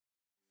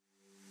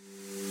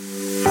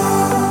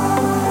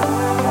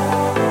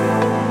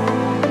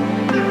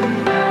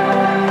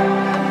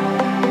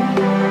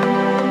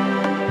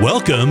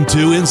Welcome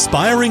to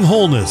Inspiring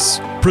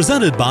Wholeness,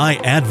 presented by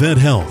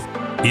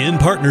AdventHealth, in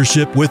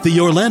partnership with the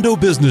Orlando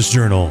Business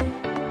Journal,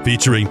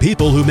 featuring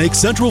people who make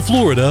Central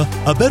Florida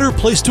a better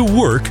place to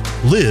work,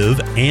 live,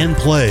 and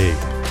play.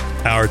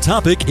 Our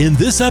topic in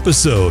this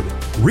episode,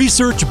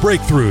 research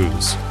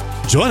breakthroughs.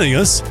 Joining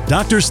us,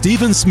 Dr.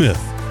 Stephen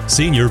Smith,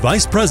 Senior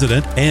Vice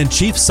President and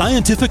Chief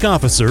Scientific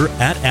Officer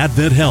at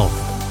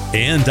AdventHealth,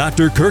 and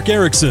Dr. Kirk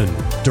Erickson,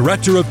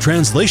 Director of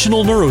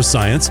Translational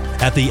Neuroscience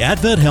at the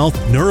AdventHealth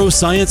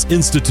Neuroscience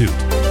Institute.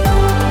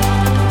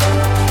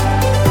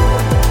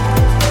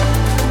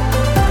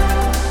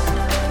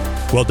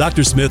 Well,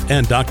 Dr. Smith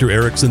and Dr.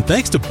 Erickson,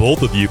 thanks to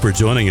both of you for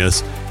joining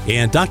us.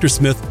 And Dr.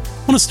 Smith, I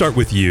want to start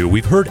with you.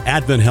 We've heard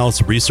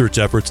AdventHealth's research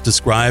efforts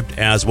described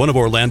as one of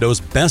Orlando's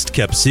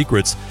best-kept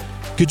secrets.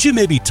 Could you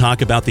maybe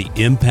talk about the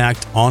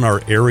impact on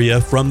our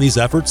area from these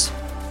efforts?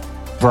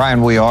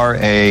 Brian, we are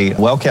a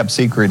well-kept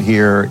secret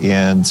here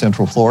in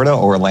Central Florida,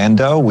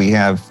 Orlando. We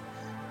have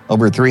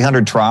over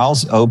 300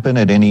 trials open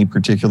at any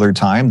particular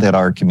time that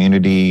our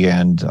community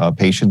and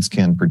patients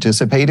can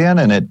participate in.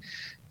 And it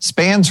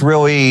spans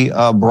really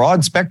a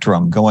broad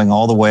spectrum, going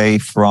all the way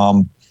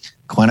from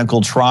clinical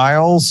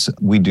trials.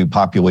 We do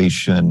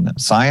population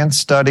science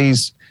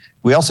studies.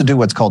 We also do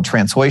what's called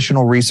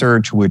translational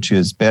research, which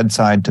is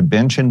bedside to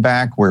bench and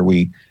back, where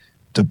we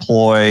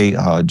deploy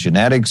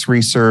genetics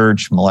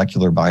research,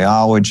 molecular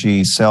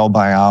biology, cell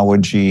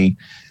biology.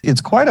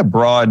 It's quite a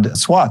broad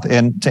swath.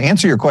 And to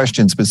answer your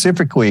question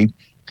specifically,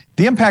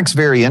 the impact's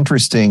very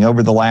interesting.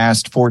 Over the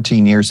last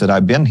 14 years that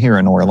I've been here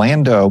in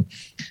Orlando,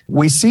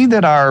 we see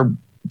that our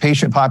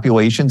patient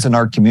populations in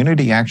our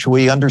community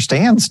actually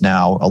understands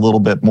now a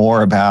little bit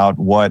more about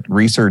what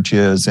research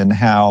is and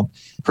how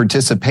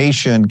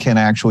participation can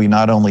actually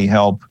not only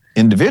help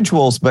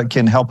individuals, but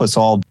can help us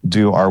all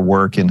do our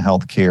work in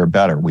healthcare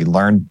better. We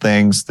learn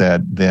things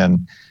that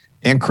then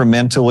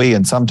incrementally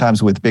and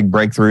sometimes with big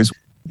breakthroughs,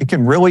 it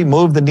can really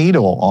move the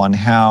needle on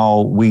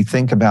how we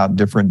think about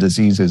different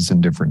diseases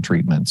and different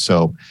treatments.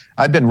 So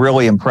I've been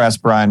really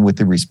impressed, Brian, with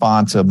the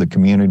response of the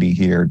community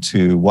here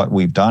to what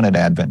we've done at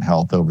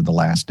AdventHealth over the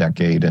last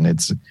decade. And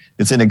it's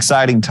an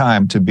exciting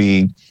time to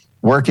be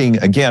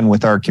working again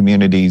with our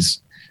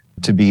communities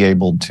to be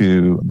able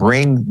to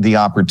bring the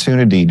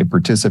opportunity to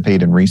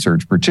participate in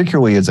research,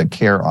 particularly as a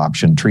care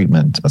option,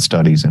 treatment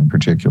studies in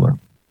particular.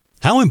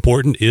 How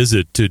important is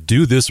it to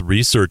do this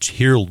research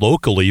here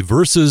locally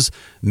versus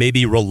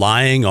maybe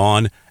relying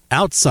on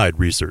outside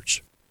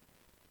research?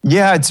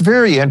 Yeah, it's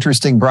very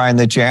interesting, Brian,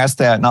 that you asked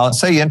that. And I'll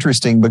say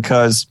interesting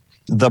because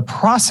the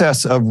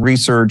process of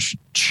research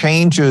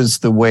changes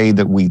the way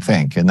that we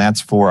think. And that's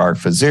for our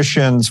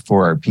physicians,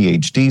 for our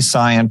PhD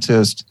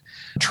scientists.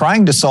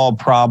 Trying to solve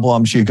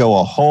problems, you go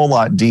a whole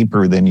lot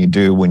deeper than you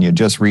do when you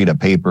just read a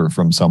paper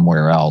from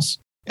somewhere else.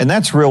 And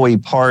that's really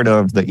part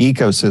of the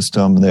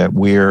ecosystem that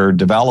we're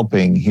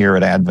developing here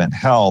at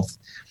AdventHealth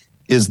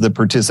is the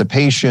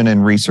participation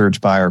in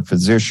research by our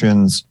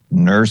physicians,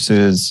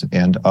 nurses,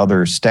 and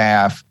other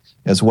staff,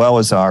 as well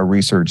as our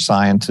research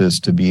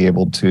scientists to be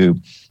able to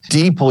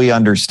deeply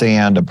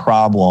understand a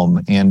problem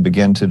and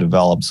begin to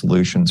develop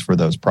solutions for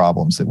those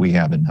problems that we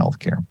have in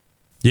healthcare.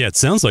 Yeah, it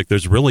sounds like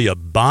there's really a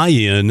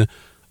buy-in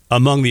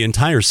among the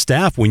entire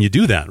staff when you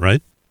do that,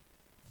 right?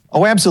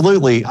 Oh,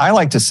 absolutely. I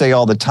like to say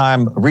all the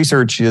time,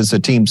 research is a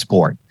team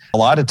sport. A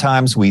lot of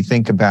times we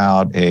think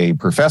about a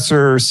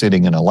professor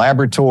sitting in a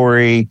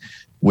laboratory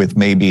with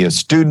maybe a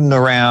student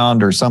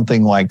around or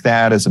something like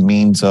that as a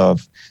means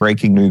of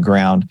breaking new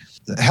ground.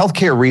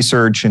 Healthcare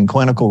research and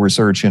clinical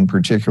research in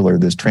particular,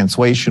 this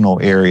translational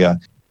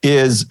area,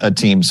 is a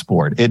team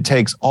sport. It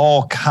takes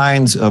all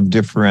kinds of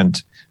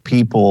different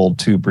people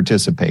to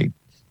participate.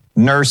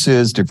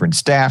 Nurses, different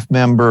staff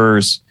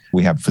members,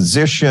 we have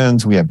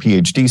physicians, we have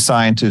PhD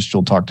scientists.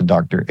 You'll talk to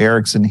Dr.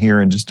 Erickson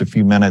here in just a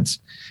few minutes.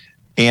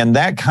 And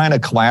that kind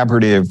of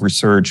collaborative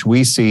research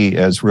we see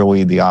as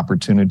really the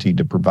opportunity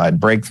to provide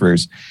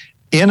breakthroughs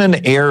in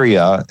an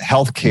area,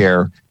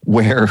 healthcare,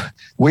 where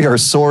we are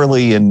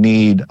sorely in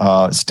need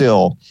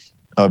still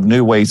of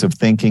new ways of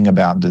thinking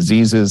about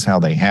diseases, how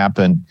they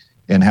happen,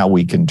 and how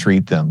we can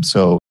treat them.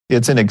 So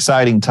it's an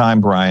exciting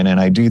time, Brian, and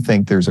I do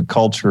think there's a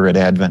culture at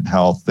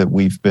AdventHealth that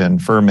we've been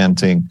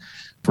fermenting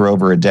for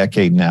over a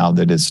decade now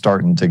that is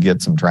starting to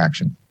get some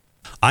traction.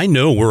 I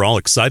know we're all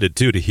excited,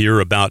 too, to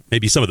hear about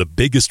maybe some of the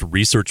biggest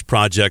research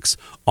projects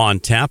on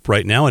tap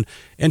right now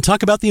and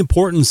talk about the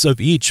importance of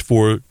each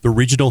for the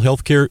regional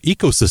healthcare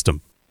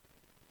ecosystem.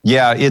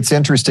 Yeah, it's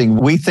interesting.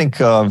 We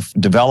think of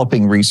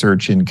developing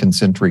research in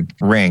concentric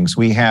rings.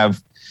 We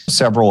have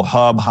several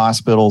hub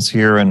hospitals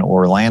here in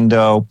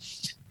Orlando.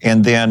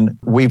 And then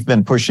we've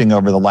been pushing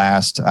over the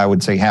last, I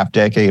would say, half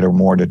decade or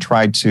more to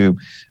try to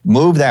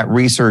move that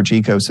research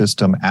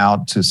ecosystem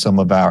out to some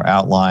of our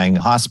outlying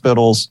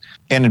hospitals.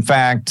 And in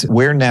fact,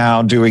 we're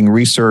now doing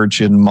research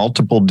in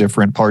multiple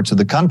different parts of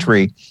the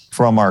country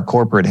from our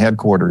corporate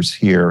headquarters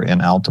here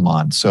in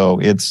Altamont. So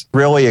it's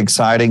really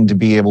exciting to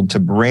be able to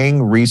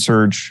bring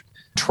research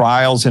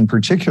trials in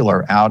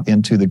particular out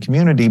into the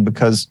community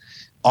because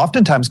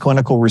oftentimes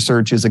clinical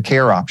research is a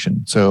care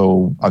option.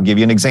 So I'll give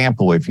you an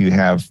example. If you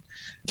have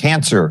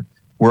cancer,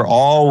 we're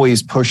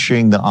always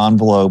pushing the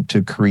envelope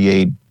to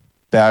create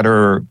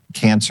better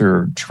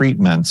cancer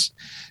treatments.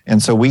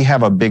 And so we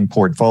have a big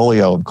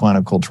portfolio of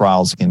clinical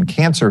trials in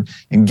cancer,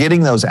 and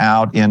getting those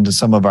out into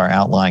some of our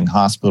outlying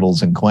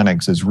hospitals and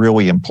clinics is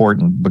really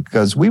important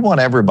because we want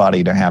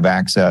everybody to have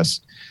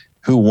access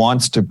who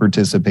wants to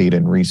participate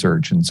in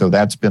research. And so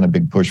that's been a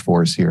big push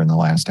for us here in the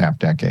last half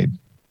decade.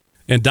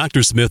 And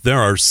Dr. Smith, there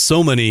are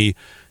so many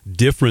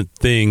different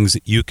things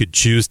you could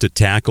choose to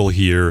tackle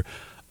here.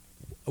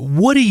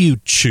 What do you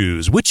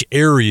choose? Which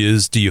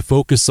areas do you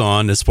focus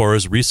on as far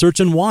as research,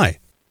 and why?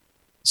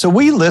 So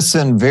we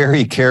listen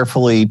very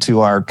carefully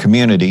to our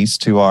communities,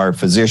 to our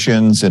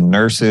physicians and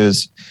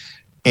nurses,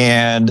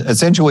 and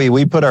essentially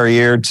we put our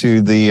ear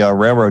to the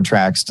railroad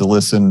tracks to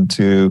listen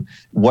to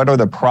what are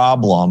the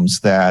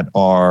problems that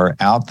are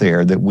out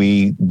there that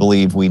we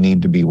believe we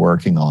need to be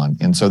working on.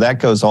 And so that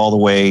goes all the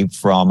way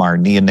from our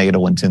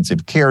neonatal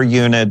intensive care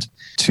unit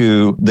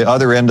to the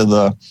other end of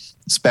the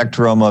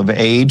spectrum of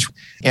age.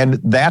 And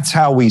that's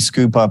how we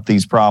scoop up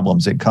these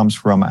problems. It comes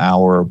from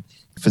our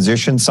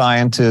physician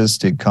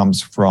scientists, it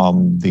comes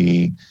from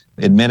the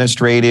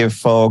administrative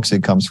folks,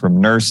 it comes from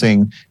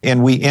nursing,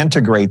 and we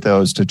integrate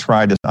those to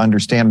try to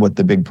understand what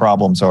the big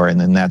problems are, and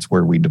then that's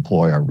where we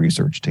deploy our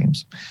research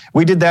teams.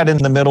 We did that in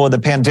the middle of the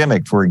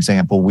pandemic, for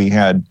example. We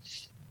had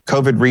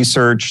COVID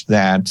research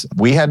that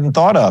we hadn't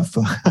thought of,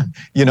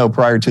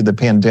 prior to the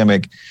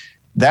pandemic.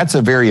 That's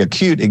a very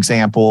acute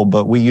example,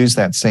 but we use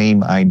that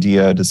same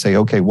idea to say,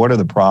 okay, what are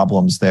the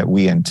problems that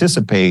we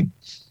anticipate,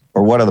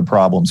 or what are the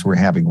problems we're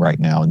having right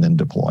now, and then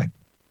deploy.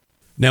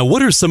 Now,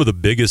 what are some of the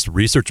biggest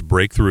research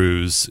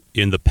breakthroughs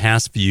in the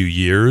past few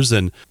years,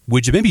 and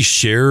would you maybe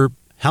share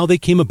how they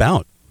came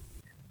about?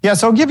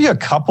 Yes, I'll give you a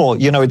couple.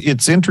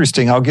 It's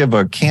interesting. I'll give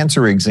a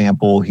cancer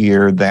example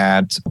here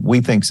that we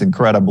think is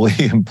incredibly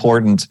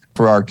important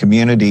for our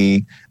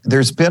community.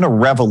 There's been a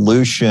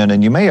revolution,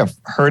 and you may have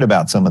heard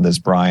about some of this,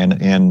 Brian,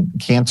 in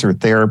cancer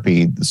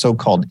therapy, the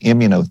so-called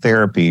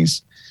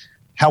immunotherapies,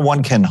 how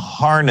one can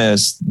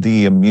harness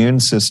the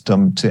immune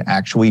system to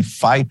actually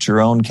fight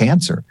your own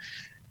cancer.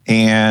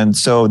 And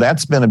so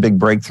that's been a big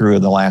breakthrough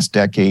in the last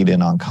decade in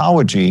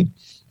oncology.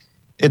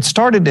 It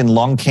started in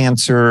lung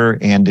cancer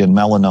and in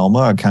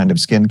melanoma, a kind of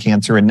skin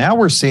cancer, and now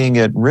we're seeing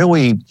it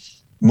really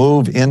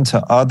move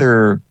into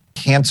other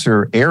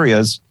cancer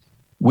areas.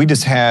 We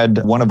just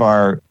had one of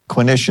our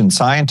clinician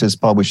scientists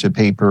publish a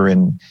paper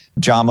in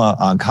JAMA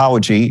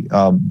Oncology,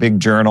 a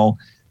big journal,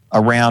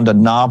 around a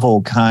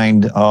novel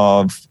kind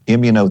of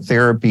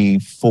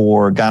immunotherapy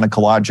for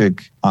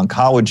gynecologic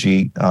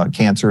oncology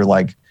cancer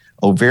like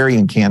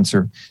ovarian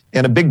cancer,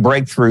 and a big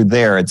breakthrough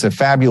there. It's a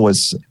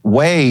fabulous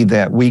way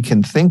that we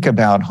can think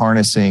about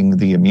harnessing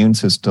the immune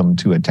system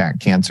to attack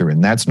cancer.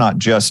 And that's not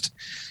just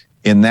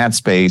in that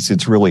space,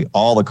 it's really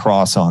all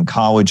across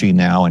oncology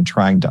now, and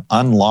trying to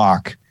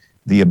unlock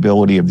the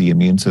ability of the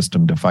immune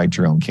system to fight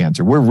your own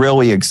cancer. We're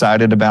really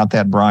excited about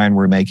that, Brian.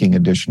 We're making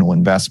additional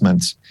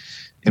investments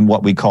in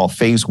what we call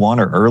phase 1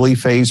 or early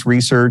phase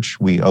research.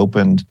 We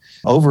opened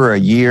over a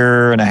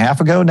year and a half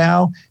ago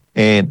now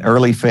an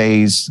early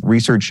phase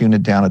research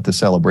unit down at the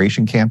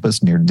Celebration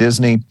campus near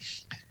Disney.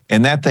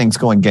 And that thing's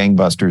going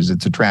gangbusters.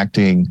 It's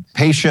attracting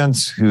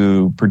patients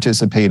who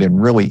participate in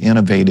really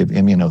innovative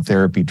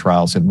immunotherapy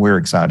trials, and we're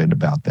excited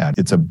about that.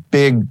 It's a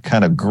big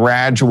kind of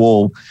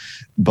gradual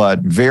but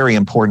very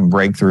important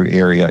breakthrough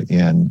area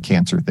in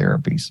cancer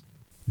therapies.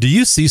 Do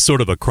you see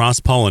sort of a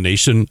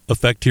cross-pollination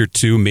effect here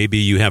too? Maybe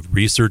you have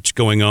research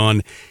going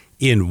on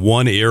in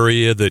one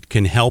area that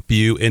can help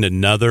you in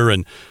another,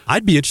 and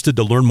I'd be interested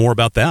to learn more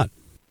about that.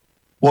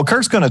 Well,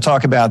 Kirk's going to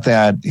talk about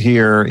that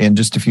here in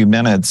just a few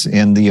minutes,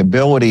 in the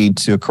ability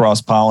to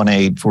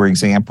cross-pollinate, for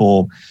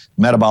example,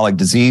 metabolic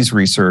disease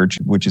research,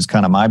 which is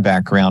kind of my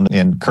background.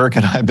 And Kirk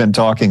and I have been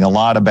talking a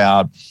lot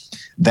about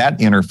that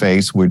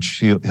interface, which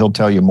he'll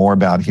tell you more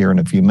about here in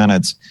a few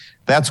minutes.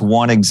 That's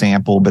one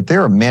example, but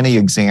there are many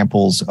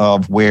examples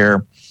of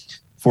where,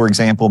 for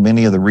example,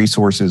 many of the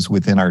resources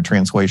within our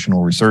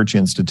Translational Research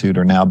Institute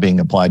are now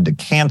being applied to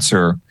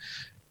cancer,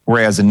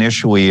 whereas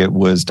initially it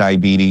was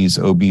diabetes,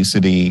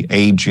 obesity,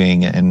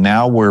 aging, and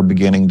now we're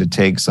beginning to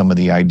take some of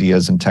the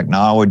ideas and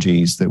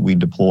technologies that we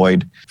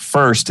deployed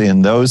first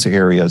in those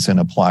areas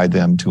and apply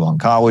them to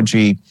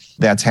oncology.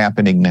 That's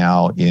happening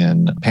now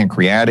in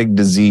pancreatic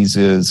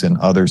diseases and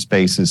other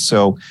spaces.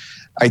 So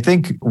I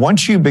think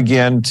once you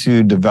begin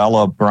to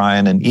develop,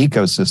 Brian, an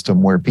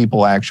ecosystem where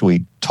people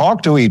actually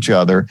talk to each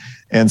other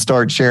and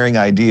start sharing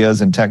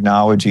ideas and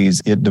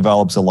technologies, it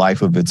develops a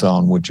life of its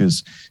own, which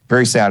is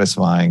very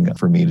satisfying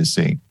for me to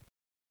see.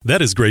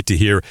 That is great to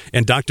hear.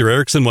 And Dr.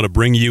 Erickson, want to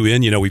bring you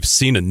in. We've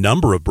seen a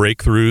number of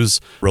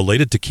breakthroughs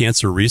related to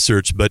cancer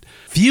research, but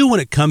few when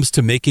it comes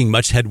to making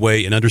much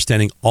headway in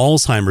understanding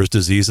Alzheimer's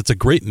disease. It's a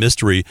great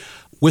mystery.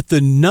 With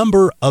the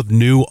number of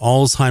new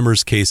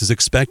Alzheimer's cases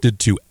expected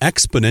to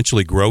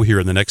exponentially grow here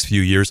in the next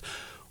few years,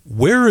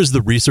 where is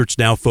the research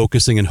now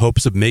focusing in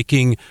hopes of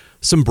making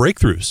some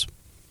breakthroughs?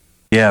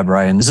 Yeah,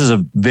 Brian, this is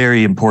a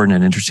very important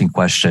and interesting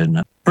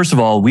question. First of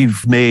all,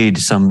 we've made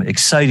some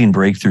exciting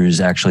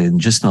breakthroughs actually in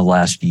the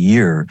last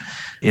year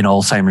in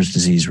Alzheimer's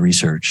disease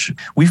research.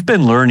 We've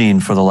been learning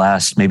for the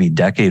last maybe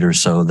decade or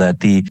so that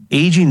the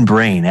aging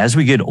brain, as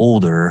we get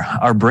older,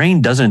 our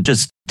brain doesn't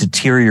just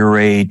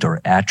deteriorate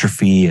or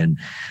atrophy and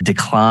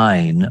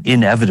decline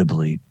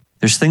inevitably.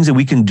 There's things that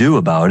we can do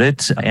about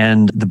it,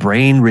 and the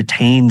brain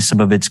retains some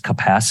of its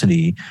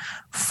capacity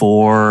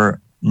for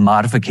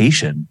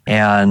modification.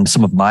 And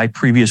some of my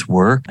previous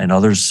work and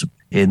others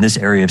in this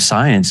area of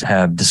science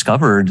have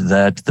discovered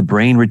that the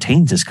brain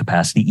retains this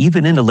capacity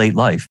even into late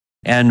life.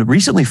 And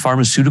recently,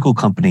 pharmaceutical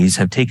companies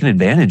have taken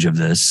advantage of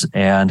this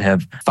and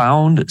have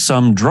found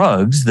some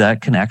drugs that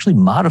can actually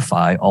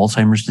modify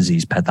Alzheimer's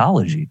disease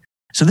pathology.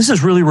 So this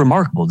is really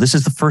remarkable. This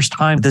is the first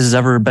time this has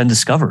ever been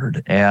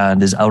discovered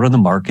and is out on the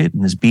market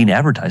and is being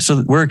advertised.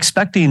 So we're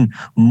expecting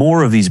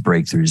more of these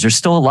breakthroughs. There's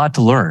still a lot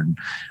to learn,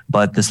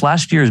 but this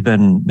last year has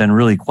been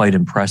really quite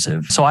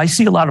impressive. So I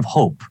see a lot of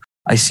hope.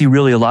 I see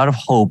really a lot of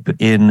hope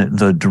in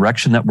the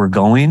direction that we're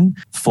going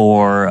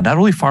for not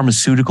only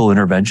pharmaceutical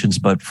interventions,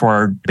 but for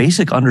our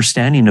basic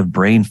understanding of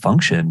brain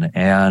function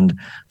and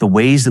the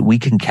ways that we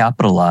can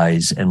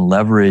capitalize and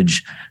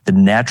leverage the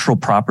natural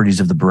properties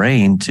of the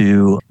brain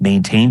to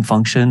maintain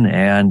function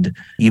and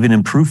even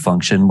improve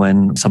function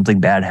when something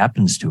bad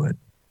happens to it.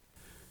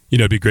 You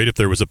know, it'd be great if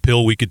there was a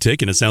pill we could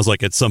take, and it sounds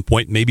like at some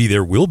point maybe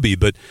there will be,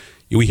 but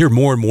we hear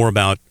more and more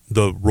about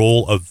the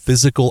role of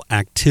physical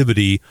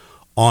activity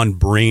on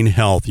brain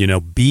health. You know,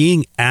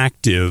 being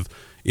active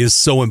is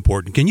so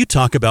important. Can you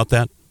talk about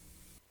that?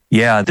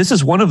 Yeah, this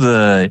is one of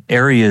the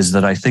areas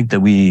that I think that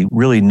we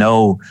really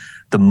know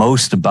the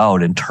most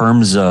about in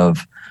terms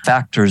of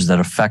factors that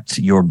affect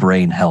your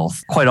brain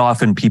health. Quite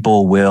often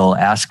people will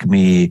ask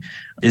me,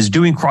 is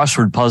doing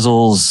crossword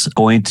puzzles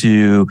going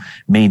to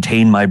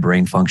maintain my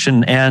brain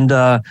function?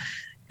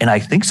 And I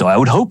think so. I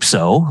would hope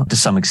so to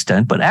some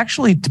extent. But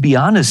actually, to be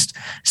honest,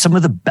 some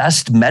of the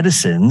best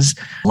medicines,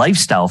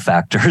 lifestyle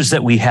factors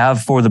that we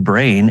have for the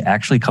brain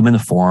actually come in the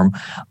form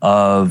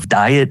of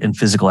diet and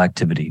physical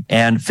activity.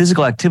 And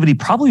physical activity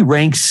probably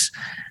ranks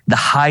the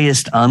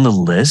highest on the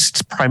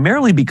list,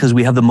 primarily because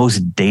we have the most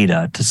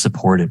data to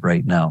support it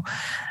right now.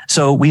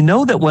 So we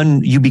know that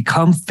when you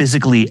become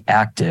physically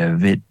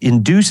active, it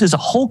induces a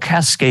whole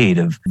cascade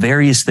of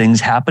various things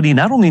happening,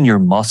 not only in your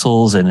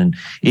muscles and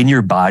in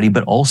your body,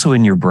 but also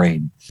in your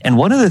brain. And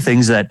one of the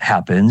things that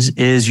happens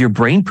is your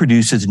brain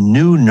produces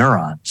new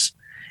neurons.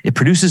 It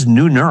produces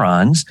new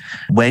neurons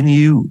when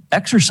you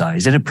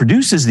exercise, and it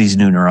produces these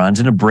new neurons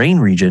in a brain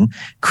region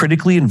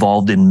critically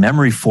involved in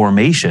memory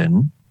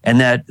formation, and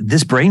that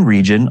this brain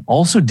region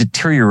also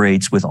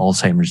deteriorates with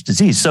Alzheimer's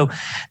disease. So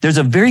there's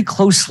a very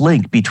close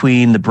link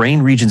between the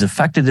brain regions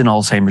affected in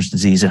Alzheimer's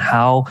disease and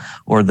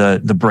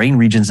the brain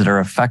regions that are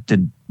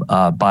affected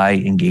by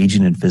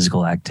engaging in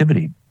physical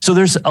activity. So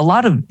there's a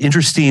lot of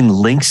interesting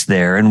links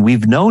there. And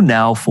we've known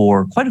now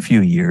for quite a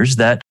few years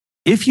that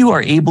if you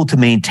are able to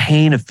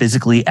maintain a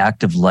physically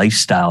active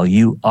lifestyle,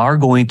 you are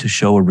going to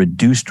show a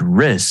reduced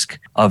risk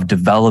of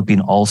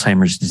developing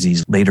Alzheimer's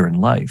disease later in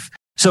life.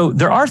 So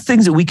there are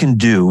things that we can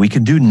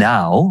do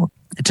now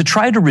to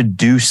try to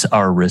reduce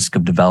our risk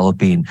of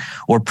developing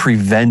or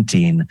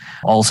preventing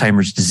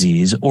Alzheimer's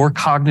disease or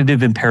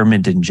cognitive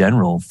impairment in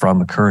general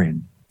from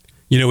occurring.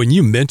 You know, when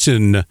you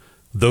mention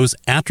those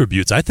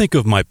attributes, I think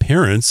of my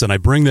parents, and I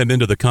bring them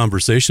into the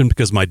conversation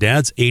because my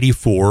dad's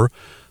 84.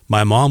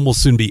 My mom will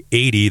soon be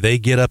 80. They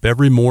get up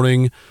every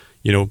morning.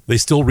 You know, they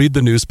still read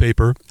the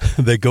newspaper.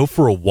 They go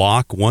for a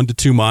walk 1 to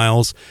 2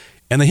 miles.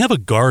 And they have a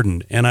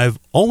garden, and I've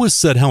always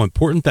said how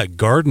important that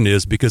garden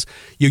is because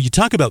you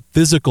talk about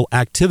physical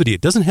activity.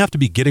 It doesn't have to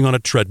be getting on a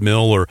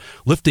treadmill or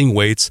lifting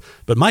weights,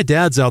 but my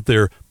dad's out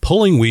there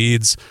pulling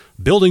weeds,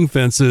 building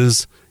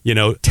fences,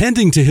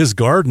 tending to his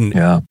garden.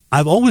 Yeah.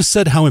 I've always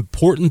said how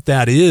important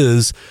that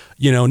is,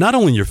 not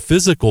only in your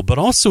physical, but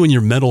also in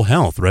your mental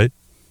health, right?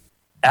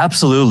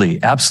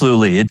 Absolutely.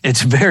 Absolutely.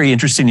 It's very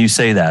interesting you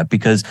say that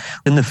because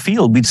in the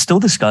field, we'd still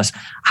discuss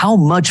how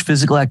much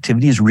physical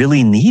activity is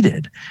really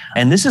needed.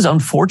 And this is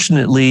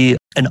unfortunately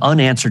an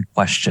unanswered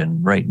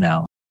question right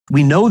now.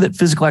 We know that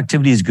physical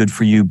activity is good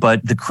for you,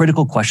 but the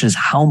critical question is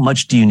how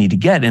much do you need to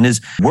get? And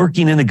is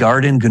working in the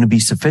garden going to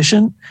be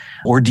sufficient?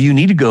 Or do you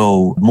need to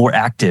go more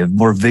active,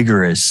 more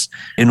vigorous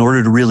in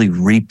order to really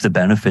reap the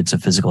benefits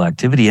of physical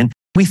activity? And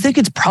we think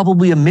it's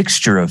probably a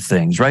mixture of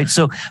things, right?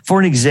 So for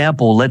an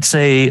example, let's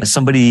say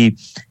somebody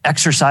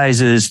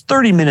exercises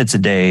 30 minutes a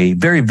day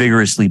very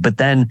vigorously, but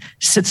then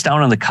sits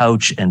down on the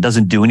couch and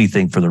doesn't do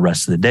anything for the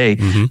rest of the day,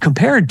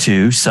 compared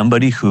to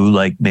somebody who,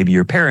 like maybe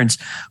your parents,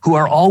 who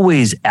are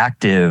always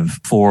active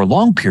for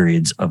long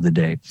periods of the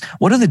day.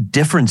 What are the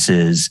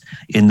differences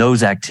in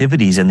those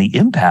activities and the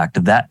impact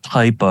of that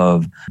type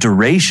of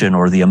duration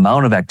or the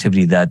amount of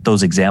activity that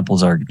those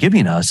examples are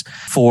giving us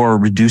for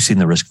reducing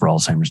the risk for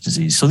Alzheimer's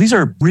disease? So these are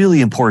are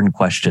really important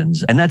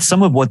questions. And that's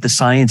some of what the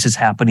science is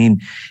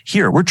happening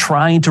here. We're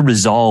trying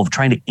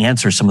to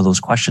answer some of those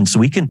questions so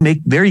we can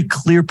make very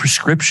clear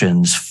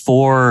prescriptions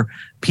for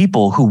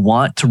people who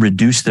want to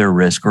reduce their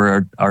risk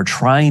or are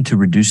trying to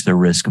reduce their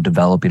risk of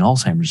developing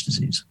Alzheimer's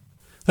disease.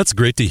 That's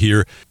great to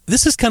hear.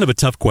 This is kind of a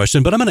tough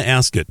question, but I'm going to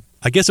ask it.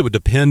 I guess it would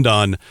depend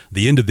on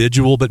the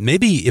individual, but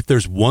maybe if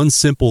there's one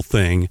simple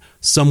thing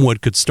someone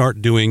could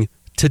start doing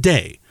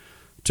today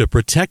to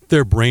protect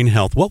their brain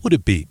health, what would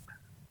it be?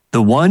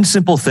 The one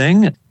simple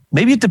thing,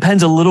 maybe it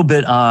depends a little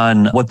bit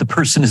on what the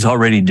person is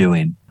already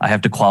doing. I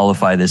have to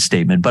qualify this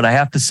statement, but I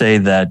have to say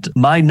that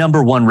my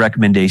number one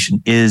recommendation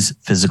is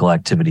physical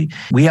activity.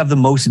 We have the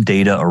most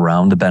data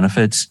around the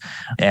benefits,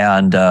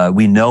 and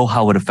we know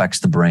how it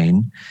affects the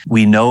brain.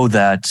 We know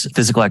that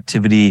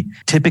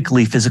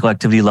typically physical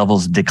activity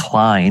levels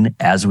decline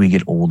as we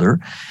get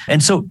older.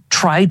 And so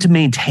try to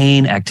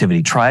maintain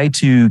activity. Try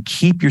to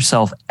keep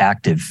yourself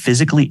active,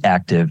 physically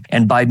active.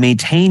 And by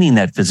maintaining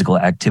that physical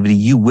activity,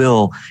 you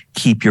will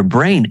keep your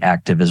brain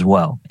active as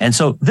well. And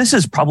so this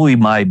is probably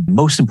my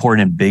most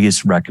important and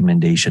biggest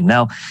recommendation.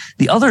 Now,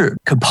 the other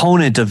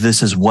component of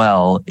this as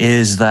well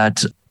is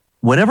that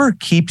whatever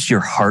keeps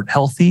your heart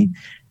healthy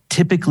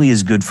typically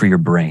is good for your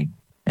brain.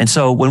 And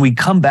so when we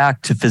come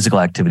back to physical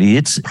activity,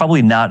 it's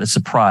probably not a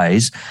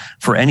surprise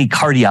for any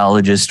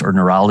cardiologist or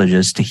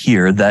neurologist to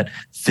hear that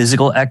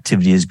physical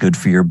activity is good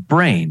for your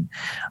brain,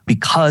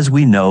 because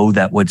we know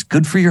that what's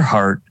good for your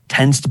heart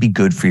tends to be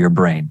good for your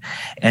brain.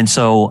 And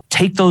so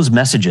take those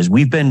messages.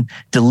 We've been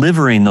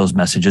delivering those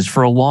messages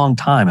for a long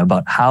time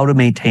about how to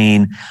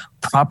maintain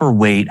proper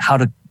weight, how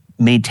to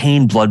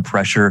maintain blood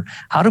pressure,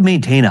 how to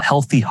maintain a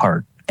healthy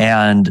heart.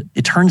 And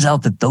it turns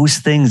out that those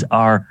things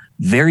are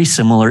very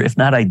similar, if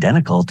not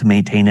identical, to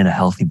maintaining a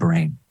healthy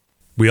brain.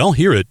 We all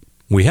hear it.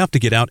 We have to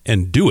get out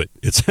and do it.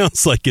 It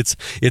sounds like it's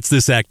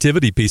this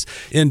activity piece.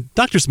 And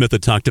Dr. Smith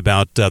had talked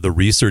about the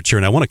research here,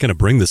 and I want to kind of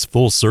bring this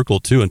full circle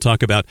too and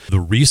talk about the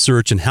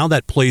research and how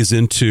that plays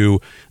into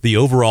the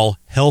overall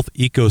health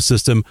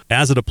ecosystem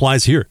as it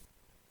applies here.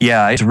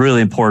 Yeah, it's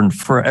really important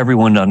for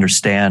everyone to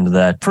understand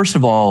that, first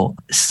of all,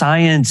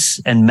 science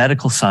and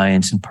medical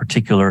science in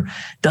particular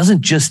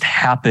doesn't just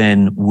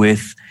happen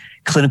with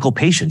clinical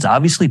patients.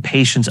 Obviously,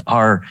 patients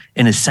are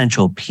an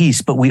essential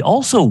piece, but we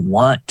also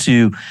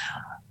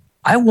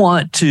I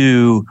want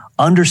to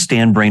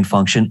understand brain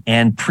function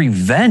and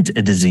prevent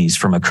a disease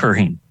from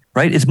occurring,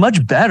 right? It's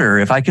much better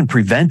if I can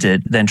prevent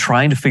it than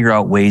trying to figure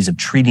out ways of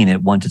treating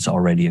it once it's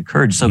already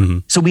occurred. So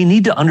we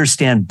need to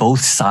understand both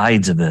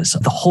sides of this,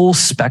 the whole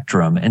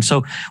spectrum. And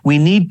so we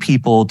need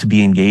people to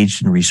be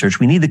engaged in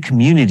research. We need the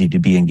community to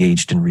be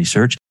engaged in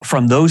research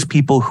from those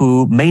people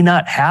who may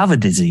not have a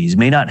disease,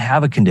 may not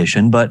have a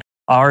condition, but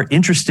are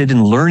interested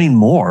in learning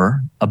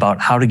more about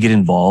how to get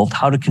involved,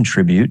 how to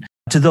contribute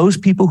to those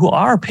people who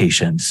are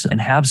patients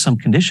and have some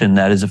condition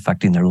that is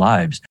affecting their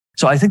lives.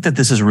 So I think that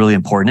this is really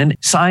important. And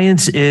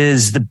science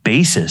is the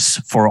basis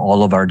for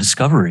all of our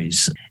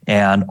discoveries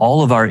and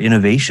all of our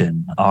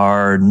innovation,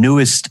 our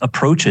newest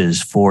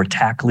approaches for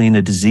tackling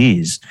a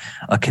disease,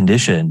 a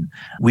condition.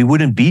 We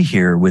wouldn't be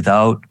here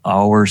without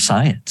our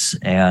science.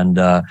 And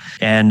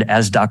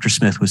as Dr.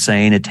 Smith was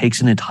saying, it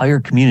takes an entire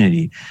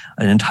community,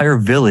 an entire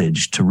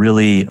village to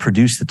really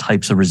produce the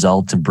types of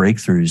results and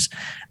breakthroughs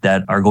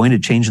that are going to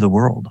change the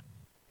world.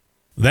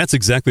 That's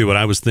exactly what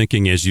I was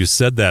thinking as you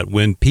said that.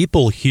 When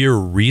people hear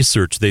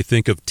research, they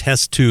think of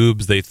test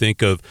tubes, they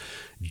think of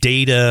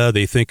data,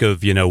 they think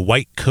of,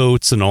 white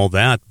coats and all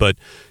that. But,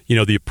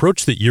 the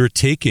approach that you're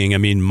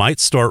taking, might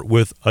start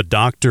with a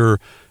doctor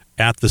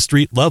at the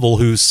street level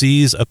who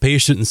sees a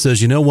patient and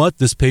says, you know what,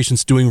 this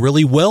patient's doing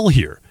really well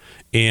here.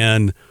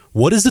 And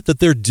what is it that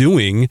they're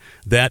doing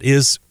that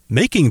is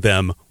making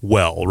them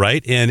well,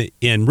 right? And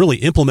really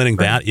implementing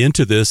that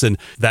into this, and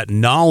that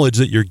knowledge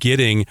that you're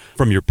getting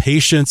from your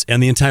patients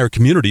and the entire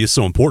community is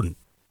so important.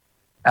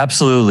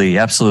 Absolutely.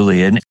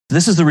 Absolutely. And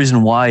this is the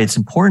reason why it's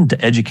important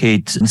to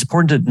educate. It's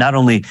important to not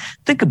only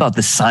think about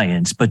the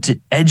science, but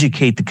to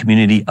educate the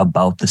community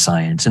about the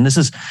science. And this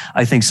is,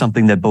 I think,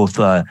 something that both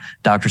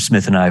Dr.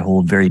 Smith and I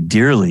hold very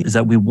dearly, is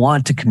that we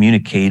want to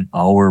communicate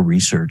our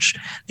research,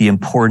 the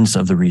importance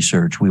of the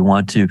research. We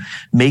want to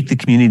make the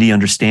community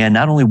understand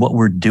not only what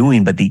we're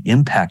doing, but the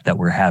impact that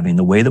we're having,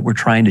 the way that we're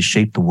trying to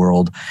shape the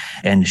world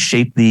and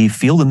shape the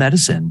field of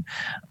medicine.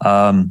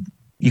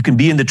 You can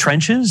be in the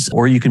trenches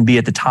or you can be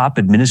at the top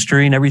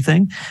administering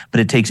everything, but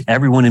it takes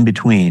everyone in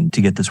between to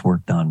get this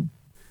work done.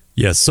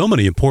 Yes, so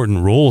many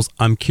important roles.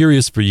 I'm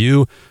curious for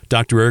you,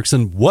 Dr.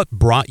 Erickson, what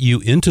brought you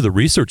into the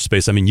research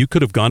space? You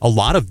could have gone a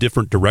lot of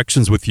different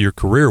directions with your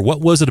career. What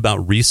was it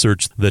about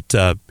research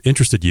that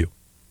interested you?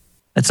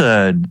 That's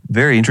a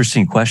very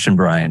interesting question,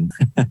 Brian.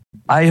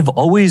 I have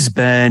always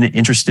been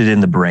interested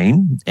in the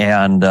brain.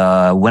 And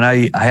when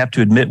I have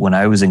to admit, when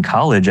I was in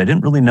college, I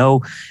didn't really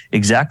know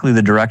exactly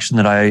the direction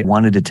that I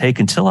wanted to take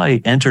until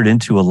I entered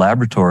into a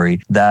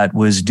laboratory that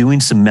was doing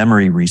some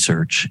memory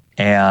research.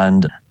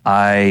 And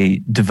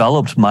I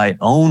developed my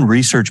own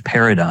research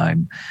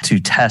paradigm to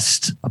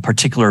test a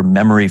particular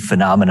memory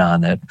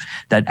phenomenon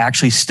that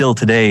actually still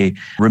today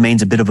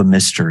remains a bit of a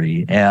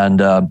mystery. And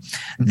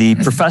the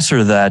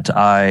professor that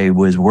I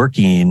was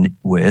working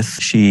with,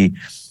 she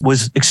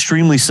was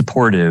extremely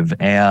supportive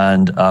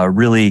and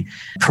really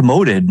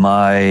promoted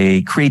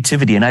my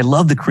creativity. And I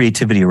love the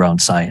creativity around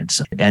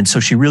science. And so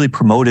she really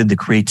promoted the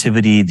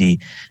creativity, the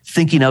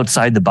thinking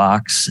outside the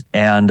box.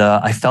 And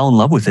I fell in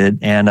love with it.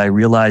 And I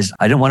realized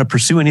I didn't want to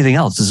pursue anything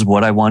else. This is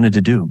what I wanted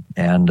to do,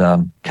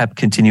 and kept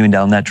continuing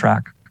down that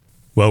track.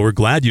 Well, we're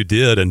glad you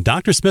did. And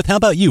Dr. Smith, how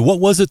about you? What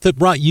was it that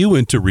brought you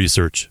into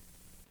research?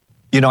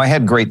 I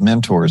had great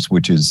mentors,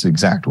 which is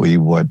exactly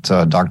what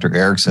Dr.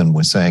 Erickson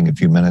was saying a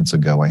few minutes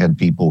ago. I had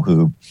people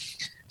who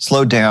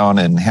slowed down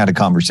and had a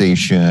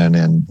conversation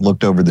and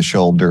looked over the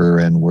shoulder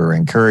and were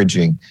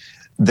encouraging.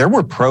 There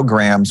were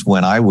programs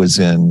when I was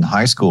in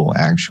high school,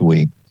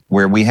 actually,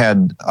 where we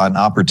had an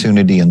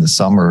opportunity in the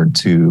summer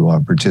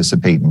to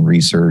participate in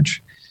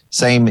research.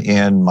 Same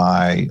in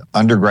my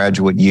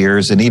undergraduate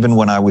years. And even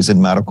when I was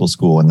in medical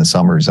school in the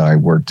summers, I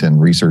worked in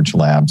research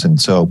labs. And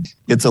so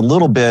it's a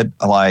little bit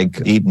like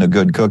eating a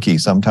good cookie.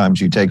 Sometimes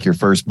you take your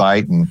first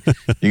bite and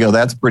you go,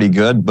 that's pretty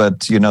good.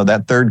 But,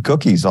 that third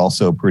cookie is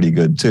also pretty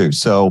good too.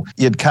 So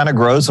it kind of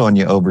grows on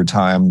you over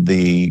time.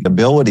 The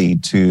ability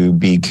to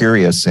be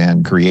curious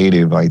and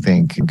creative, I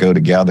think, go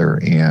together.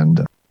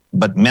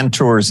 But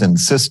mentors and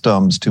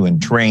systems to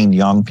entrain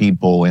young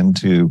people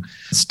into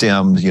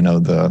STEM,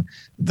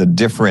 the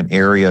different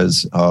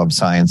areas of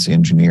science,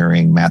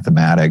 engineering,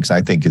 mathematics,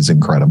 I think is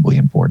incredibly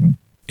important.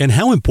 And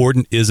how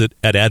important is it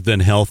at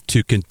AdventHealth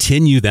to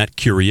continue that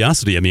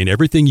curiosity? I mean,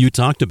 everything you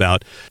talked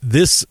about,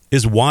 this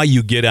is why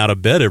you get out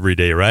of bed every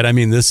day, right? I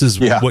mean, this is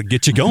what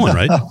gets you going,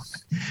 right?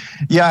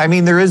 Yeah,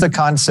 there is a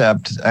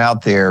concept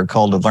out there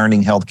called a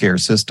learning healthcare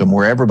system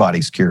where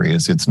everybody's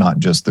curious. It's not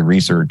just the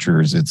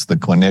researchers, it's the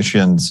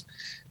clinicians,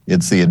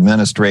 it's the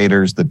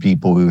administrators, the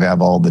people who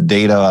have all the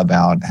data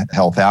about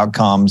health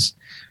outcomes.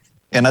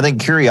 And I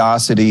think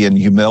curiosity and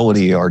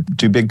humility are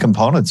two big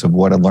components of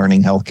what a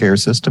learning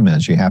healthcare system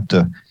is. You have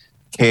to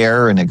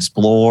care and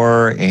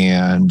explore,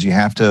 and you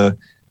have to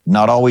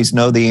not always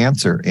know the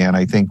answer. And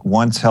I think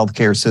once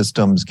healthcare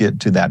systems get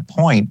to that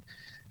point,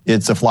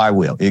 it's a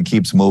flywheel. It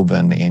keeps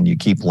moving, and you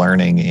keep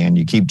learning, and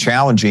you keep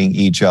challenging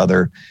each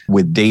other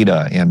with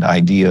data and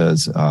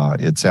ideas,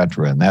 et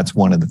cetera. And that's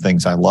one of the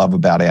things I love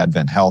about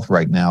AdventHealth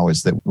right now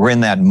is that we're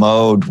in that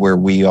mode where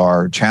we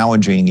are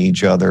challenging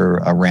each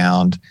other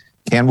around,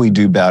 can we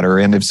do better?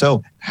 And if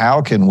so,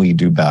 how can we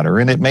do better?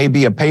 And it may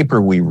be a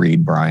paper we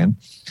read, Brian.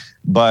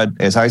 But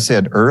as I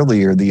said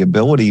earlier, the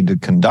ability to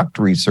conduct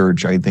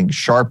research, I think,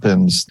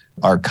 sharpens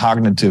our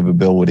cognitive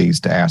abilities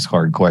to ask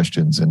hard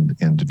questions and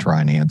to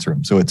try and answer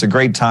them. So it's a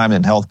great time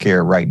in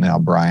healthcare right now,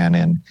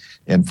 Brian.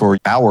 And for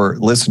our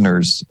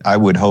listeners, I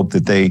would hope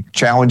that they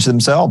challenge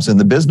themselves in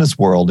the business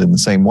world in the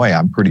same way.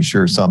 I'm pretty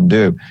sure some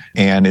do.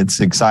 And it's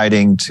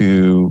exciting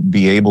to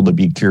be able to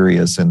be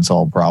curious and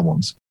solve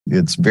problems.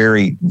 It's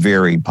very,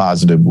 very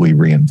positively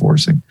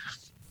reinforcing.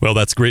 Well,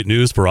 that's great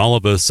news for all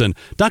of us. And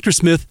Dr.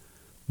 Smith,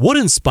 what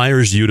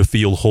inspires you to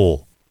feel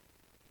whole?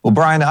 Well,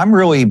 Brian, I'm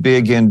really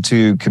big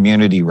into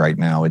community right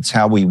now. It's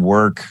how we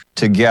work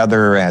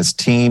together as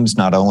teams,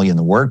 not only in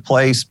the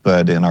workplace,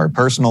 but in our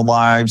personal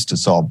lives to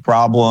solve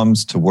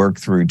problems, to work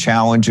through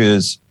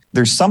challenges.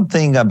 There's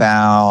something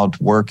about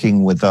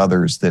working with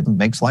others that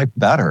makes life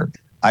better.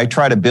 I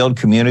try to build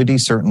community,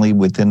 certainly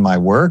within my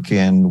work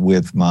and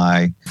with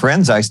my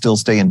friends. I still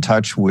stay in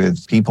touch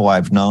with people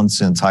I've known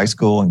since high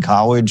school and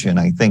college. And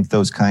I think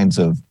those kinds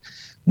of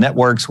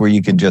networks where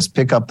you can just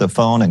pick up the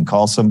phone and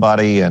call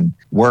somebody and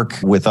work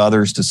with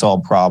others to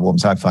solve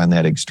problems, I find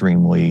that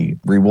extremely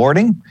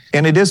rewarding.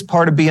 And it is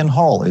part of being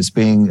whole, is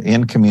being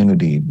in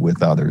community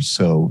with others.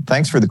 So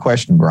thanks for the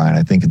question, Brian.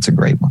 I think it's a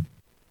great one.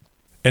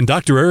 And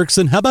Dr.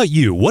 Erickson, how about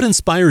you? What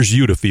inspires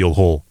you to feel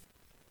whole?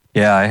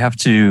 Yeah, I have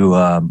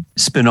to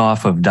spin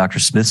off of Dr.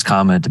 Smith's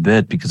comment a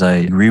bit because I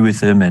agree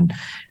with him. And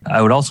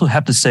I would also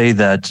have to say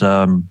that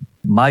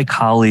my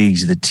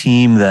colleagues, the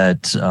team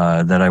that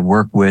I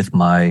work with,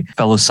 my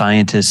fellow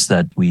scientists,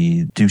 that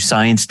we do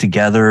science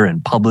together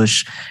and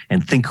publish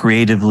and think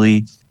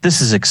creatively,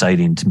 this is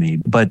exciting to me.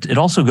 But it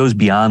also goes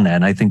beyond that.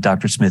 And I think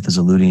Dr. Smith is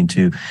alluding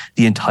to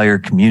the entire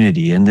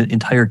community and the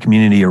entire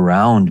community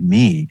around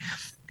me.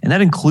 And that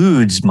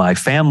includes my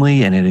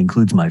family, and it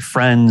includes my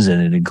friends,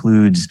 and it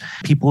includes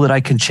people that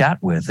I can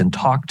chat with and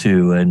talk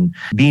to, and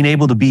being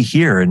able to be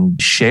here and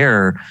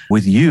share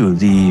with you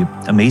the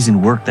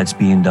amazing work that's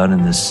being done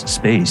in this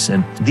space.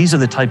 And these are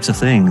the types of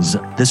things,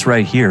 this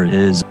right here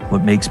is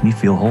what makes me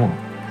feel whole.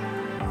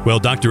 Well,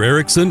 Dr.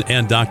 Erickson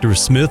and Dr.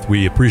 Smith,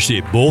 we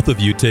appreciate both of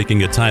you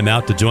taking a time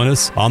out to join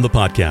us on the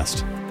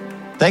podcast.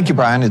 Thank you,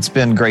 Brian. It's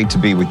been great to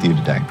be with you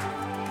today.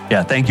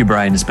 Yeah, thank you,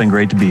 Brian. It's been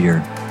great to be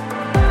here.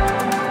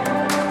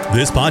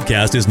 This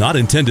podcast is not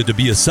intended to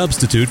be a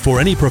substitute for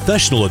any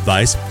professional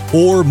advice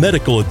or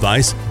medical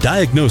advice,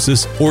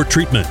 diagnosis, or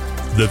treatment.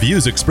 The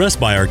views expressed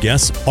by our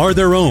guests are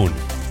their own.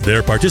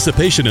 Their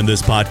participation in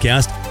this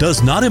podcast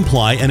does not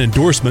imply an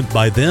endorsement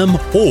by them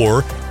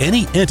or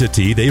any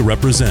entity they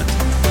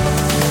represent.